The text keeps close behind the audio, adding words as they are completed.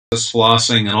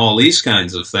flossing and all these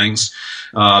kinds of things.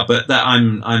 But that,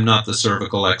 I'm not the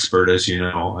cervical expert, as you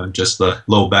know. I'm just the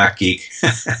low back geek.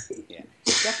 Yeah.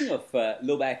 Talking of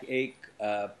low back ache,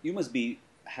 you must be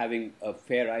having a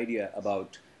fair idea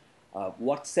about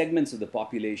what segments of the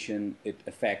population it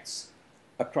affects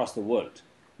across the world.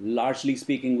 Largely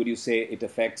speaking, would you say it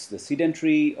affects the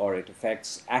sedentary, or it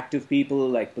affects active people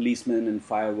like policemen and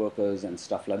fire workers and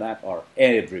stuff like that, or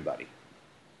everybody?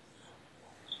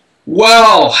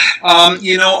 Well,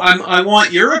 you know, I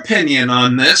want your opinion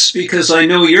on this because I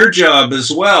know your job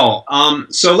as well.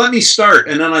 So let me start,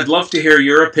 and then I'd love to hear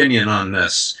your opinion on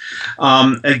this.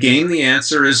 Again, the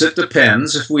answer is it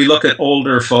depends. If we look at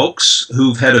older folks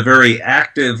who've had a very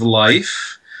active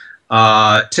life,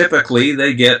 typically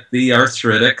they get the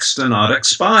arthritic stenotic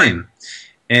spine.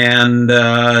 And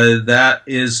that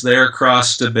is their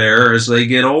cross to bear as they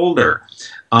get older.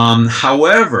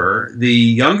 However, the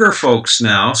younger folks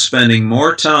now, spending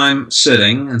more time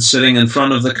sitting and sitting in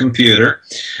front of the computer,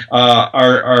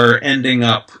 are ending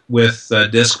up with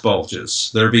disc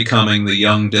bulges. They're becoming the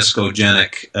young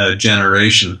discogenic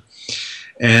generation.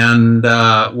 And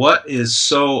what is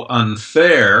so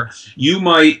unfair, you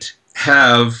might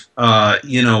have,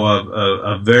 you know,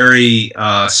 a very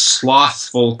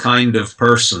slothful kind of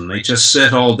person. They just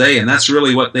sit all day, and that's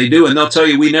really what they do. And they'll tell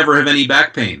you, we never have any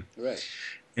back pain. Right.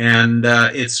 And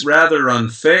it's rather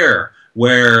unfair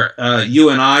where you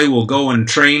and I will go and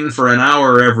train for an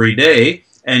hour every day,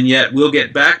 and yet we'll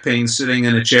get back pain sitting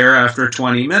in a chair after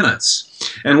 20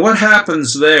 minutes. And what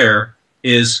happens there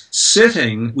is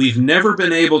sitting, we've never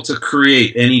been able to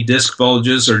create any disc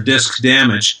bulges or disc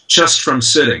damage just from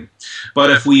sitting.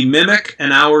 But if we mimic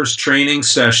an hour's training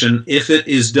session, if it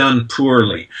is done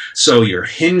poorly, so you're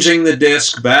hinging the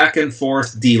disc back and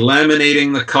forth,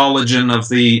 delaminating the collagen of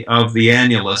the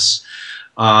annulus,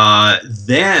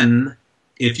 then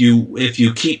if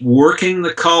you keep working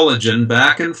the collagen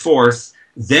back and forth,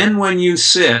 then when you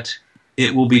sit,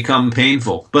 it will become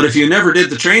painful. But if you never did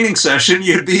the training session,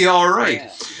 you'd be all right. Yeah,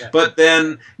 exactly. But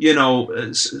then, you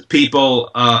know,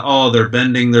 people, oh, they're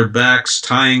bending their backs,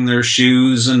 tying their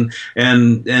shoes, and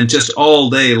just all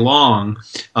day long,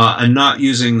 and not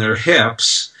using their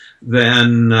hips,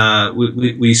 then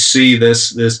we see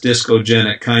this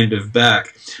discogenic kind of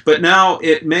back. But now,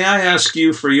 may I ask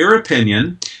you for your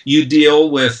opinion? You deal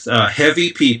with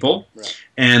heavy people. Right.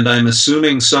 And I'm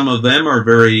assuming some of them are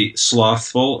very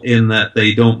slothful in that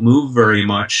they don't move very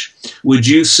much. Would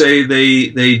you say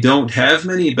they don't have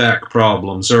many back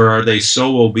problems, or are they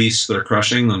so obese they're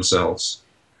crushing themselves?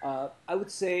 I would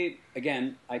say,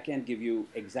 again, I can't give you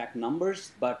exact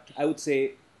numbers, but I would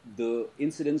say the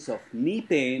incidence of knee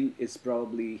pain is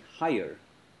probably higher.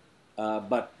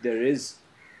 But there is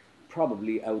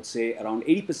probably, I would say, around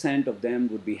 80% of them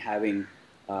would be having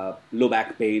low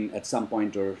back pain at some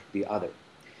point or the other.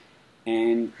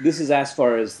 And this is as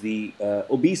far as the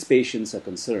obese patients are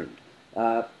concerned.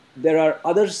 There are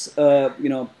others, you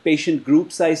know, patient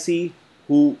groups I see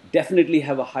who definitely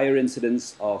have a higher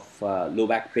incidence of low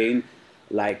back pain,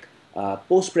 like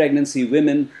post-pregnancy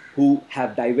women who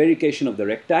have divarication of the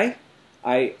recti.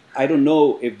 I don't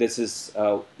know if this is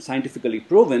scientifically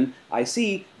proven. I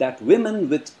see that women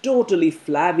with totally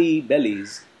flabby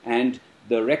bellies and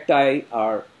the recti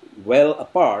are well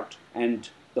apart and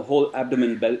the whole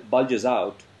abdomen bulges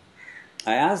out.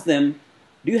 I ask them,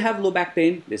 do you have low back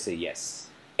pain? They say yes.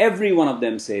 Every one of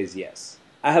them says yes.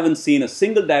 I haven't seen a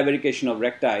single divarication of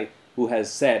recti who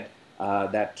has said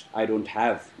that I don't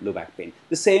have low back pain.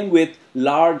 The same with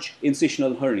large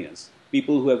incisional hernias.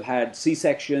 People who have had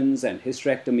C-sections and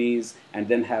hysterectomies and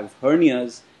then have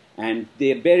hernias, and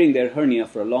they're bearing their hernia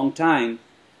for a long time,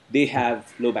 they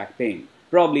have low back pain.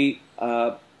 Probably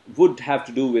would have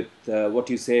to do with what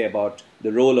you say about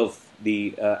the role of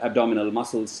the abdominal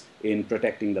muscles in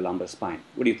protecting the lumbar spine.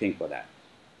 What do you think about that?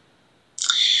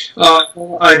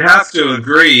 I'd have to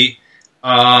agree.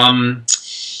 I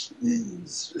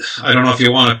don't know if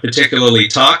you want to particularly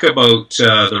talk about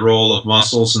the role of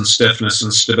muscles and stiffness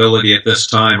and stability at this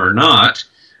time or not,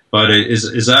 but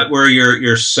is that where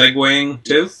you're segueing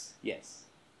to? Yes. Yes.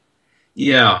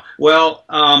 Yeah. Well,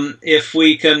 if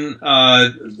we can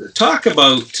talk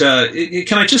about,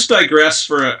 can I just digress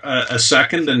for a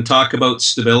second and talk about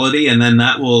stability, and then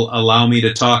that will allow me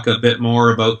to talk a bit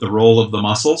more about the role of the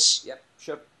muscles? Yep.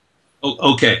 Sure.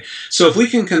 Okay, so if we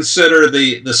can consider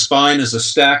the spine as a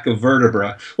stack of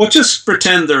vertebrae, well, just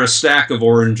pretend they're a stack of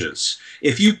oranges.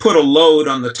 If you put a load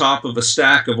on the top of a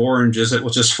stack of oranges, it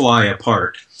will just fly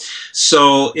apart.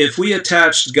 So if we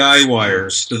attached guy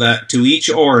wires to each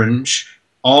orange,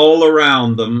 all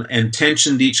around them and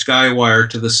tensioned each guy wire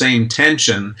to the same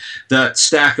tension, that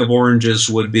stack of oranges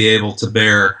would be able to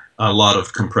bear a lot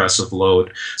of compressive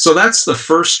load. So that's the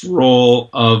first role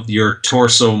of your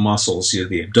torso muscles. You have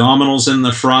the abdominals in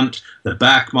the front, the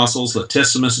back muscles,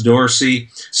 latissimus dorsi,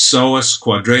 psoas,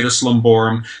 quadratus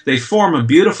lumborum. They form a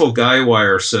beautiful guy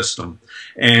wire system,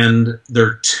 and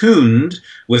they're tuned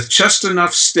with just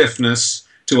enough stiffness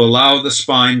to allow the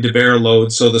spine to bear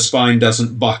load so the spine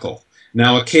doesn't buckle.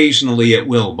 Now, occasionally it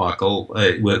will buckle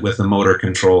with a motor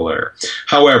control error.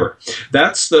 However,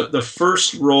 that's the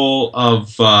first role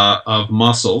of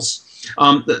muscles.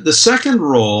 The second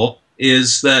role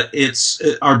is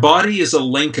that our body is a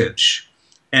linkage.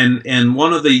 And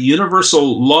one of the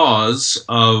universal laws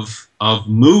of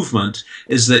movement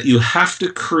is that you have to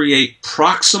create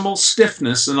proximal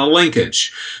stiffness in a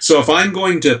linkage. So if I'm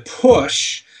going to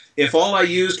push, if all I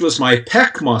used was my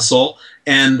pec muscle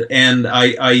and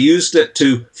I used it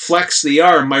to flex the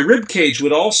arm, my rib cage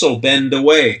would also bend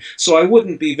away, so I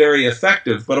wouldn't be very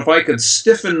effective. But if I could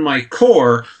stiffen my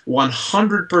core,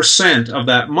 100% of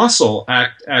that muscle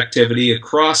activity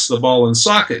across the ball and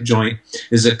socket joint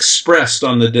is expressed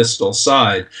on the distal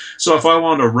side. So if I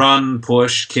want to run,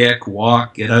 push, kick,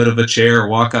 walk, get out of a chair,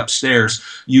 walk upstairs,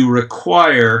 you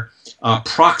require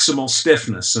proximal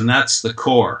stiffness, and that's the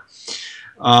core.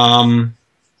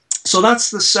 So that's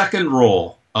the second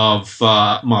role of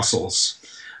muscles.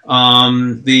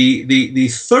 The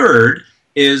third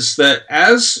is that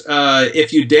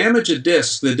if you damage a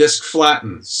disc, the disc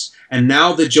flattens, and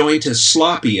now the joint is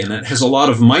sloppy and it has a lot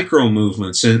of micro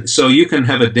movements. And so you can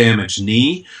have a damaged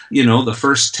knee. You know, the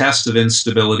first test of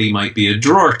instability might be a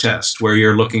drawer test where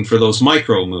you're looking for those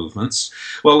micro movements.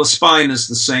 Well, the spine is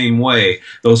the same way.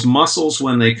 Those muscles,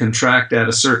 when they contract at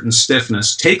a certain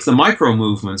stiffness, take the micro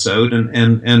movements out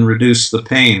and reduce the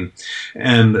pain.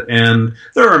 And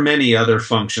there are many other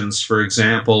functions. For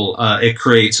example, it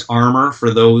creates armor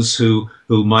for those who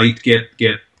might get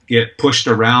pushed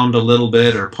around a little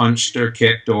bit, or punched or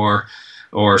kicked, or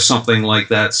something like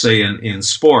that, say in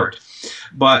sport.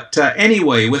 But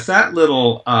anyway, with that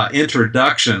little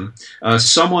introduction,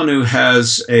 someone who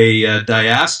has a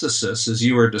diastasis, as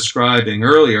you were describing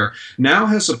earlier, now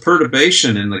has a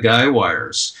perturbation in the guy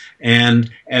wires. And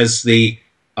as the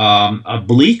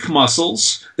oblique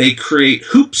muscles, they create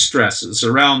hoop stresses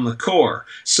around the core.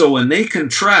 So when they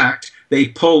contract, they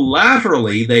pull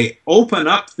laterally, they open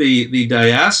up the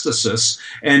diastasis,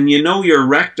 and you know your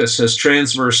rectus has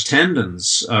transverse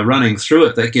tendons running through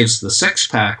it that gives the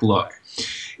six-pack look.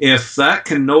 If that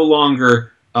can no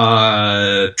longer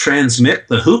transmit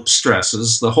the hoop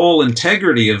stresses, the whole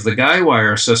integrity of the guy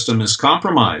wire system is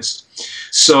compromised.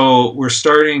 So we're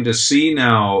starting to see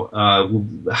now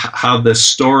how this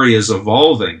story is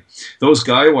evolving. Those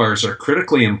guy wires are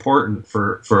critically important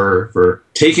for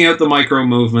taking out the micro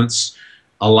movements,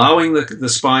 allowing the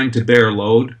spine to bear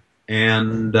load,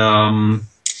 and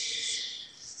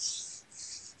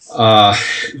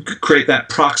create that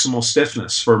proximal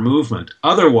stiffness for movement.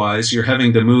 Otherwise, you're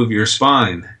having to move your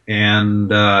spine, and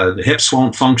the hips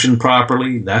won't function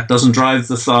properly. That doesn't drive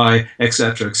the thigh,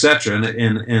 etc., etc.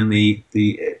 And the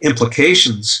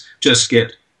implications just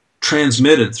get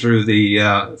transmitted through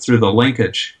the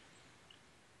linkage.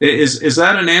 Is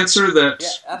that an answer? That Yeah,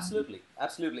 absolutely,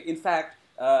 absolutely. In fact,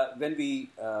 when we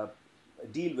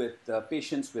deal with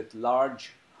patients with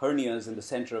large hernias in the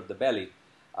center of the belly,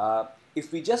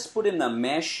 if we just put in a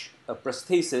mesh, a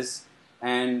prosthesis,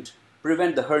 and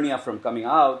prevent the hernia from coming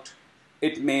out,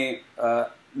 it may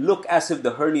look as if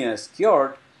the hernia is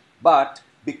cured, but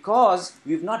because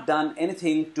we've not done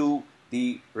anything to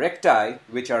the recti,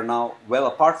 which are now well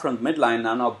apart from the midline,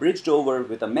 are now bridged over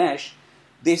with a mesh,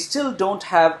 they still don't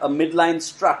have a midline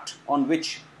strut on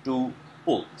which to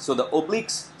pull. So the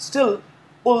obliques still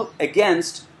pull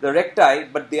against the recti,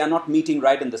 but they are not meeting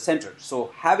right in the center.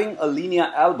 So having a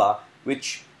linea alba,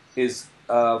 which is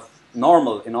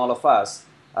normal in all of us,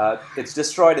 it's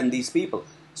destroyed in these people.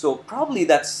 So probably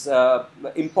that's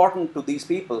important to these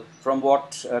people from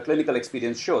what clinical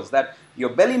experience shows, that your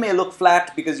belly may look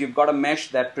flat because you've got a mesh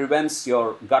that prevents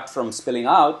your gut from spilling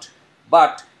out,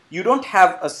 but you don't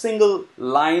have a single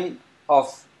line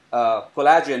of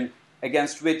collagen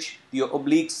against which your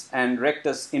obliques and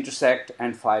rectus intersect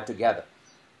and fire together.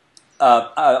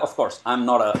 Of course, I'm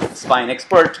not a spine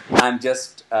expert. I'm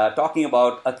just talking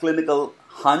about a clinical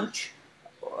hunch.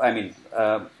 I mean,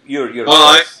 you're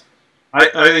well, I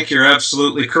think you're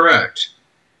absolutely correct.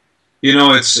 You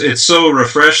know, it's so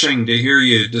refreshing to hear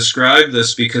you describe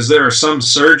this, because there are some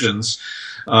surgeons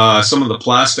Some of the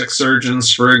plastic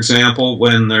surgeons, for example,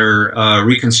 when they're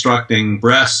reconstructing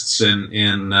breasts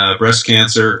in breast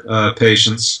cancer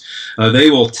patients, they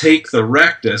will take the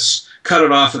rectus, cut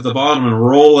it off at the bottom, and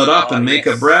roll it up and make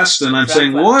a breast. And I'm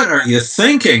saying, what are you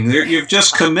thinking? You've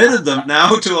just committed them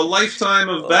now to a lifetime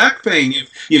of back pain.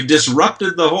 You've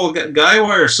disrupted the whole guy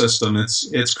wire system.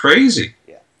 It's crazy.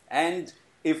 Yeah. And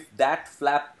if that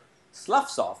flap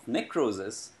sloughs off,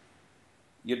 necrosis,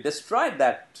 you destroyed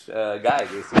that guy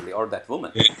basically, or that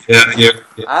woman. Yeah.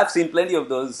 I've seen plenty of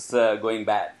those going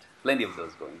bad. Plenty of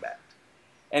those going bad.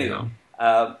 Anyway,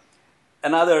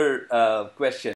 another question.